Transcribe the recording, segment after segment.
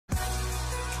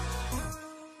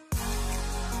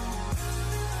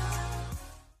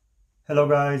Hello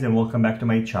guys and welcome back to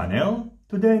my channel.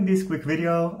 Today in this quick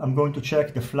video I'm going to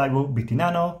check the Flywoo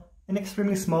BT-NANO, an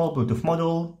extremely small Bluetooth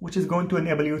module which is going to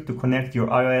enable you to connect your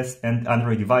iOS and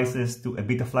Android devices to a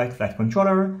Betaflight flight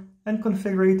controller and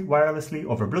configure it wirelessly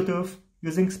over Bluetooth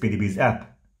using SpeedyBee's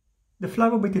app. The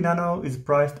Flywoo BT-NANO is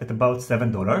priced at about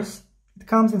 $7. It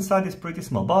comes inside this pretty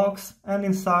small box, and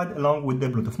inside, along with the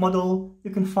Bluetooth module,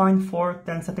 you can find 4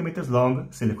 10 cm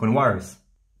long silicone wires.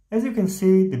 As you can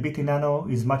see, the BT-NANO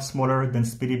is much smaller than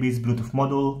SpeedyBee's Bluetooth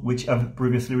module, which I've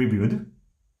previously reviewed.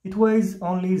 It weighs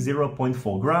only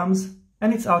 0.4 grams,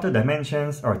 and its outer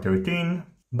dimensions are 13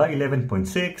 by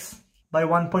 11.6 by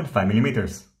 1.5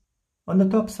 millimeters. On the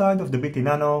top side of the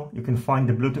BT-NANO, you can find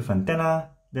the Bluetooth antenna,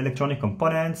 the electronic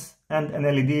components, and an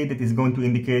LED that is going to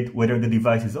indicate whether the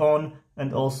device is on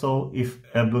and also if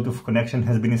a Bluetooth connection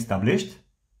has been established.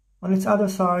 On its other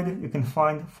side, you can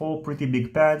find 4 pretty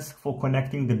big pads for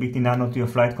connecting the BT-NANO to your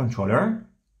flight controller.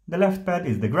 The left pad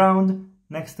is the ground,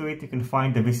 next to it you can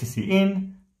find the VCC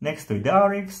in, next to it the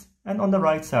RX, and on the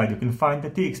right side you can find the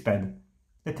TX pad.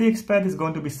 The TX pad is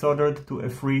going to be soldered to a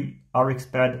free RX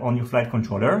pad on your flight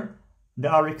controller, the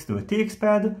RX to a TX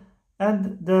pad,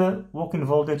 and the walk-in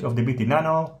voltage of the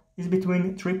BT-NANO is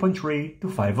between 3.3 to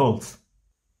 5 volts.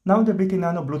 Now the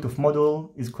BT-NANO Bluetooth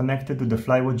module is connected to the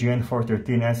Flywoo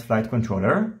GN413S flight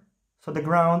controller. So the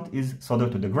ground is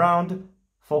soldered to the ground,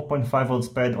 4.5 volts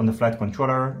pad on the flight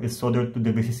controller is soldered to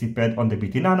the VCC pad on the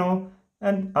BT-NANO,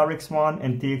 and RX1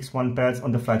 and TX1 pads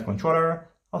on the flight controller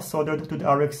are soldered to the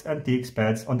RX and TX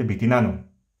pads on the BT-NANO.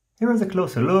 Here is a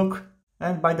closer look,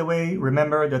 and by the way,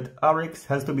 remember that RX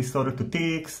has to be soldered to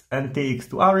TX and TX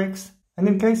to RX, and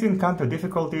in case you encounter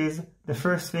difficulties, the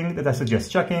first thing that I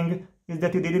suggest checking is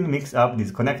that you didn't mix up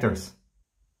these connectors.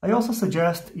 I also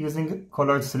suggest using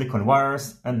colored silicone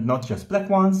wires and not just black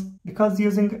ones, because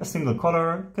using a single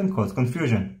color can cause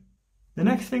confusion. The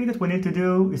next thing that we need to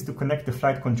do is to connect the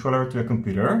flight controller to a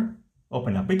computer,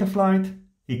 open up Betaflight,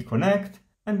 hit connect,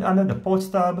 and under the ports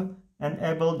tab,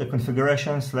 enable the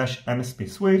configuration/MSP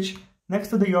switch next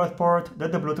to the UART port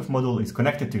that the Bluetooth module is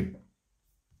connected to.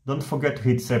 Don't forget to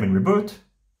hit save and reboot.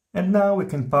 And now we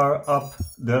can power up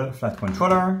the flight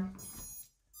controller,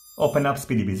 open up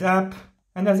SpeedyBee's app,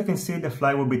 and as you can see the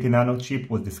Flywoo BT-NANO chip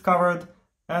was discovered,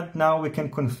 and now we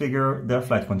can configure the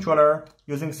flight controller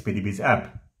using SpeedyBee's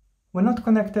app. When not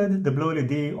connected, the blue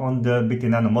LED on the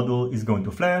BT-NANO module is going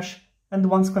to flash, and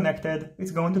once connected,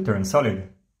 it's going to turn solid.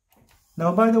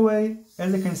 Now by the way,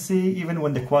 as you can see, even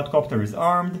when the quadcopter is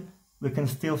armed, we can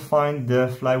still find the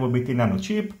Flywoo BT-NANO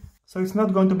chip, so it's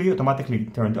not going to be automatically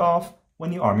turned off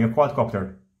when you arm your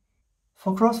quadcopter.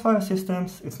 For crossfire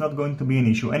systems, it's not going to be an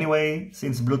issue anyway,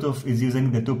 since Bluetooth is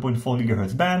using the 2.4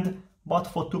 GHz band, but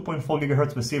for 2.4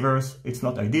 GHz receivers, it's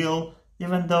not ideal,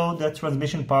 even though the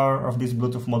transmission power of this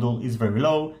Bluetooth module is very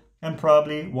low and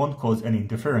probably won't cause any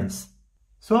interference.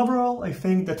 So overall, I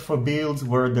think that for builds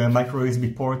where the micro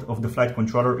USB port of the flight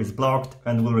controller is blocked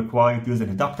and will require you to use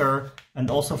an adapter, and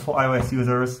also for iOS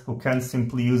users who can't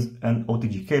simply use an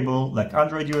OTG cable like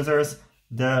Android users,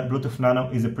 the Bluetooth Nano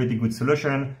is a pretty good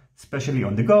solution, especially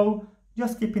on the go.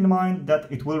 Just keep in mind that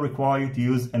it will require you to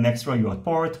use an extra UART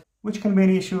port, which can be an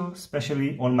issue,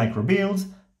 especially on micro builds,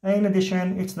 and in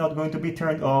addition, it's not going to be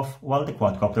turned off while the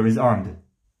quadcopter is armed.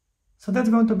 So that's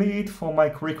going to be it for my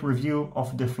quick review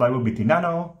of the Flywoo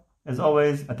BT-NANO. As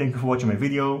always, I thank you for watching my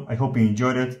video, I hope you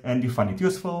enjoyed it and you find it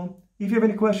useful. If you have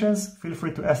any questions, feel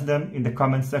free to ask them in the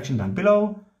comments section down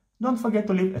below. Don't forget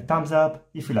to leave a thumbs up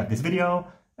if you like this video,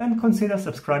 and consider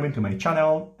subscribing to my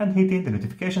channel and hitting the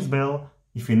notifications bell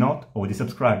if you're not already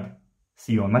subscribed.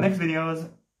 See you on my next videos,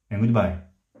 and goodbye.